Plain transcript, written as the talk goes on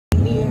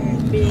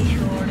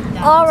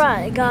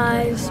Alright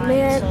guys,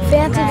 man,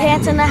 Fancy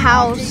Pants in the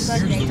house.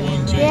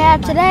 Yeah,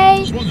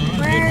 today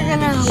we're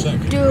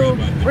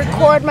gonna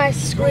record my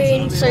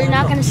screen, so you're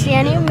not gonna see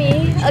any of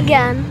me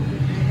again.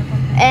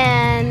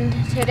 And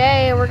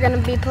today we're gonna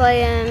be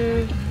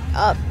playing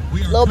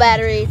low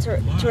battery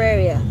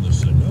Terraria.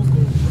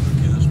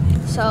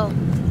 So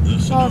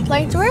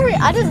playing Terraria.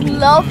 I just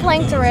love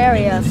playing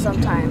Terraria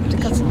sometimes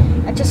because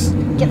I just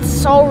get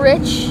so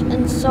rich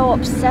and so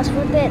obsessed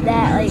with it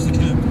that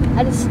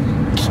I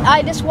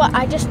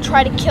just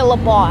try to kill a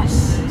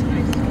boss.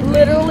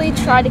 Literally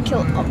try to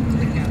kill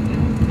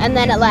and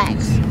then it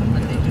lags.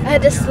 I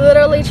just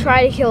literally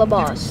try to kill a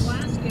boss.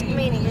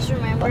 Meaning, just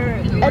remember,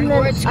 and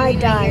then I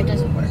died.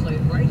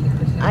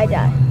 I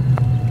died.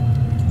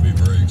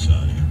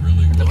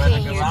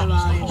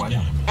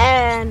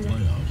 And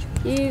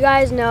you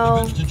guys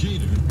know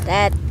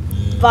that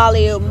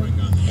volume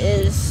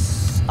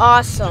is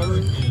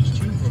awesome.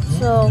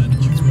 So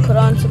let's put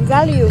on some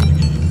volume.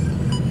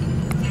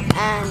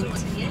 And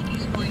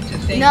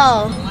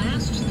no,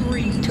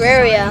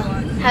 Terraria.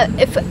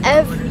 If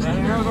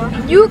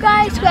you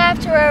guys who have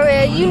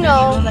Terraria, you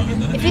know,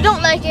 if you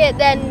don't like it,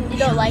 then you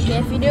don't like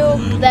it. If you do,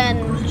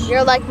 then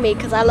you're like me,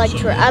 because I love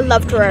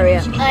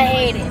Terraria. I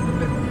hate it.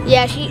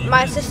 Yeah,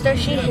 my sister,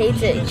 she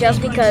hates it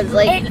just because,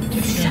 like,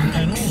 it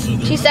sucks.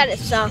 She said it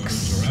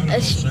sucks.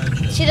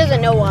 She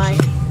doesn't know why.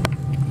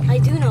 I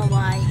do know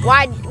why.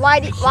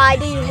 Why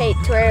do you hate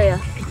Terraria?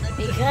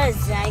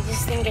 Because I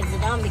just think it's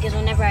dumb. Because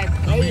whenever I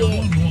play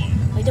it,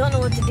 I don't know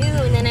what to do,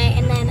 and then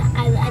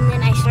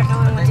I start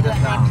knowing what to do,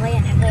 and I play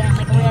it, and I'm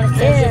like, oh my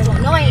god, it's so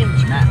annoying.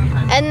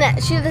 And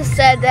she just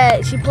said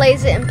that she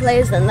plays it and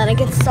plays it, and then it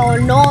gets so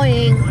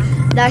annoying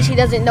that she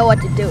doesn't know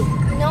what to do.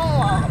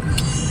 No,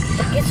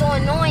 it gets so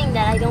annoying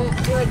that I don't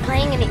feel like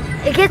playing anymore.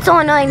 It gets so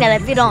annoying that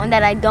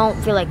I don't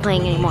feel like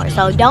playing anymore.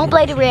 So don't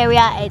play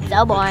Terraria. It's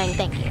so boring.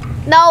 Thank you.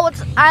 No,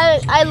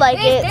 I like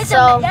it.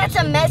 So that's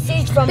a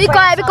message from. Be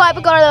quiet.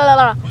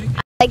 I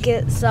like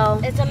it. So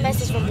it's a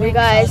message from you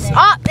guys.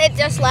 Oh, it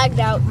just lagged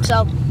out.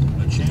 So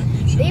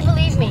they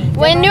believe me.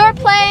 When you're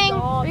playing,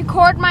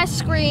 record my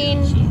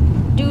screen.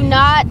 Do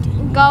not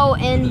go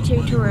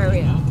into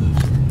Terraria.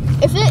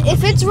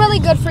 If it's really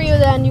good for you,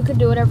 then you can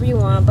do whatever you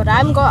want. But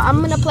I'm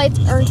gonna play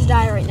Earn to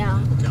Die right now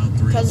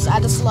because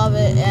I just love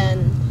it.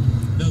 And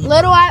I'm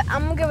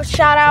gonna give a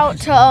shout out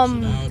to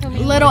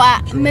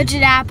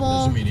Midget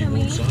Apple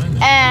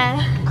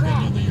and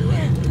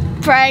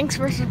Pranks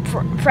versus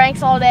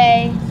Pranks all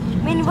day.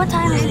 I mean, what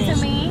time is it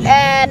to me?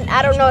 And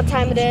I don't know what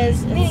time it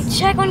is. I mean,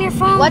 check on your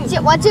phone. What's your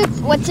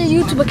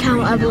YouTube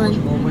account,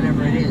 Evelyn?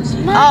 Whatever it is.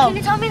 No, can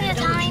you tell me the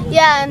time?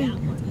 Yeah,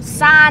 and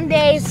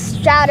Sundays,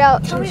 shout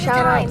out. Tell me the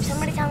time.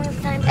 Somebody tell me the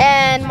time.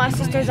 And my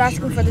sister's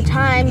asking for the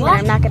time, but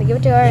I'm not gonna give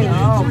it to her.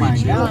 Oh my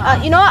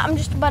god. You know what? I'm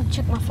just about to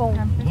check my phone.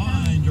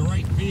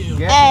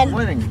 And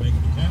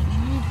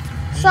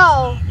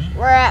so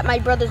we're at my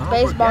brother's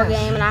baseball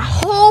game, and I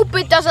hope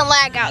it doesn't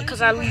lag out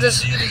because I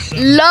just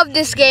love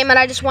this game, and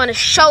I just want to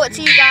show it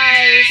to you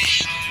guys.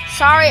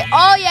 Sorry.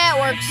 Oh yeah,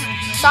 it works.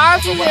 Sorry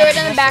if you hear it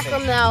in the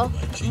background though,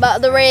 but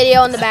the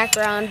radio in the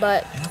background.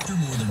 But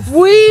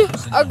we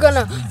are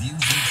gonna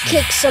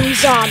kick some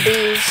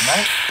zombies.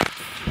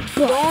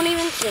 Don't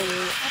even say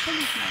it.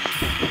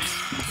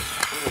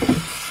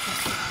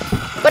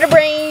 Butter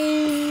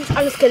brains.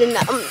 I'm just kidding.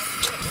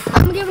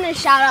 I'm giving a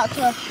shout out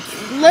to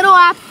Little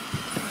App.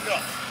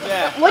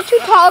 yeah. What you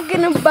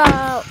talking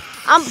about?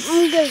 I'm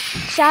gonna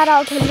shout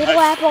out to Little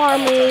Apple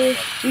Army,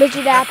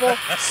 Midget Apple,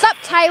 sup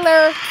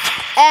Tyler,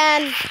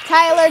 and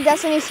Tyler.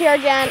 Destiny's here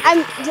again.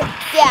 And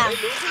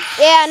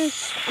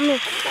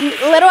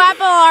Little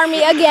Apple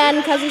Army again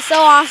because he's so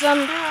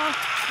awesome.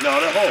 No,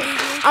 they're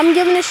home. I'm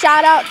giving a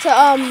shout out to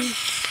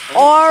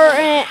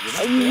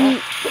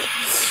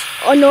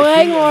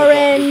Annoying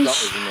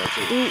Orange,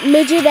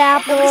 Midget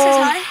Apple.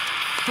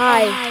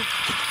 Hi.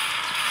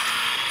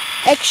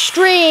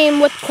 Extreme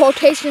with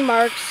quotation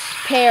marks.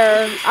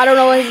 Pear. I don't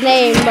know his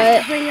name,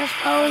 but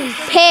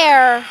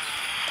Pear.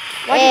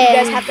 Why do you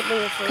guys have to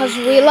bring your phone? Because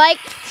we like.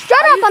 Shut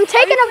up! I'm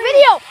taking a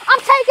video. I'm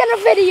taking a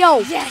video.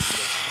 Yes.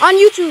 On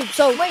YouTube.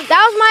 So wait,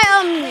 that was my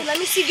Wait, let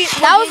me see.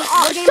 Shut up!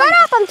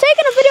 I'm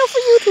taking a video for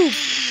YouTube.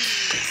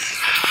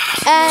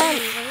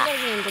 And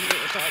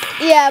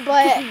yeah,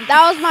 but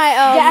that was my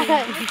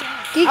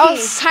that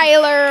was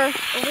Tyler.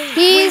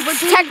 He's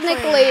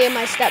technically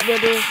my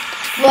stepbrother,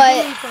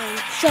 but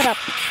shut up,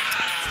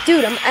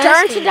 dude. I'm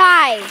Earn to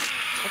Die,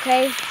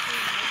 okay?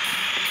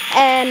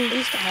 And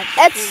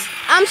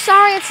I'm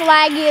sorry it's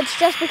laggy. It's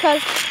just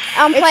because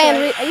I'm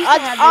playing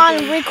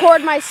on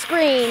record my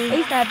screen,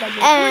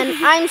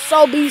 and I'm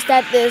so beast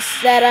at this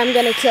that I'm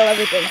gonna kill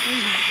everything.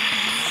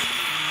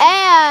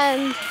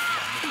 And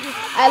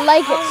I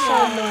like it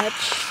so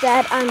much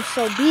that I'm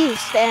so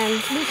beast, and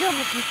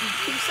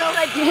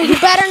you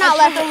better not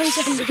let her.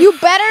 You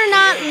better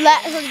not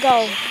let her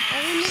go.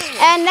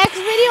 And next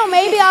video,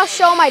 maybe I'll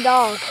show my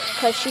dog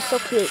because she's so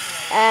cute.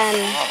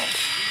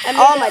 And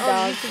all my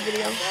dogs.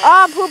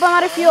 Oh, poop! I'm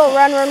out of fuel.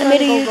 Run! I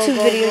made a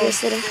YouTube video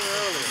yesterday.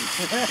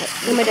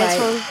 On my dad's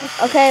phone.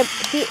 Okay.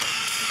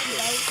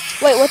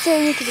 Wait, what's their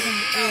YouTube account?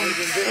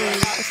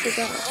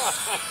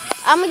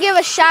 I'm gonna give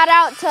a shout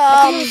out to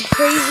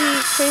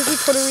crazy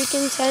Puerto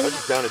Rican 10.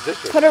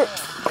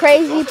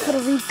 Crazy Puerto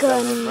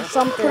Rican,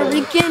 some Puerto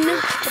Rican,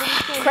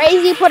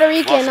 crazy Puerto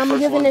Rican. I'm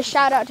giving a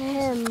shout out to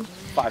him.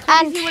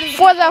 And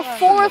for the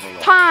 4th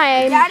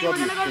time,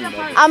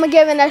 I'm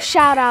giving a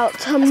shout out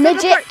to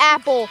Midget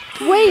Apple.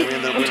 Wait,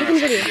 I'm taking a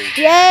video.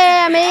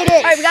 Yeah, I made it.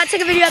 All right, we gotta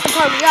take a video at the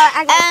park. We gotta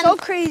act And so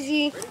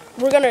crazy.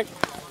 We're gonna.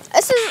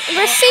 This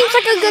seems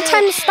like a good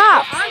time to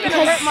stop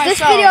because this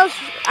video's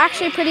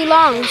actually pretty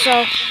long.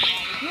 So.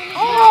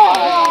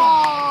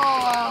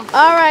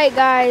 All right,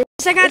 guys.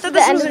 Second, I thought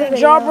this was a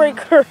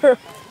jawbreaker.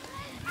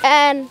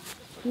 And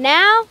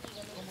now,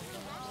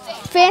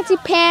 Fancy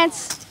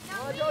Pants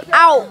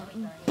out,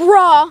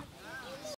 bruh.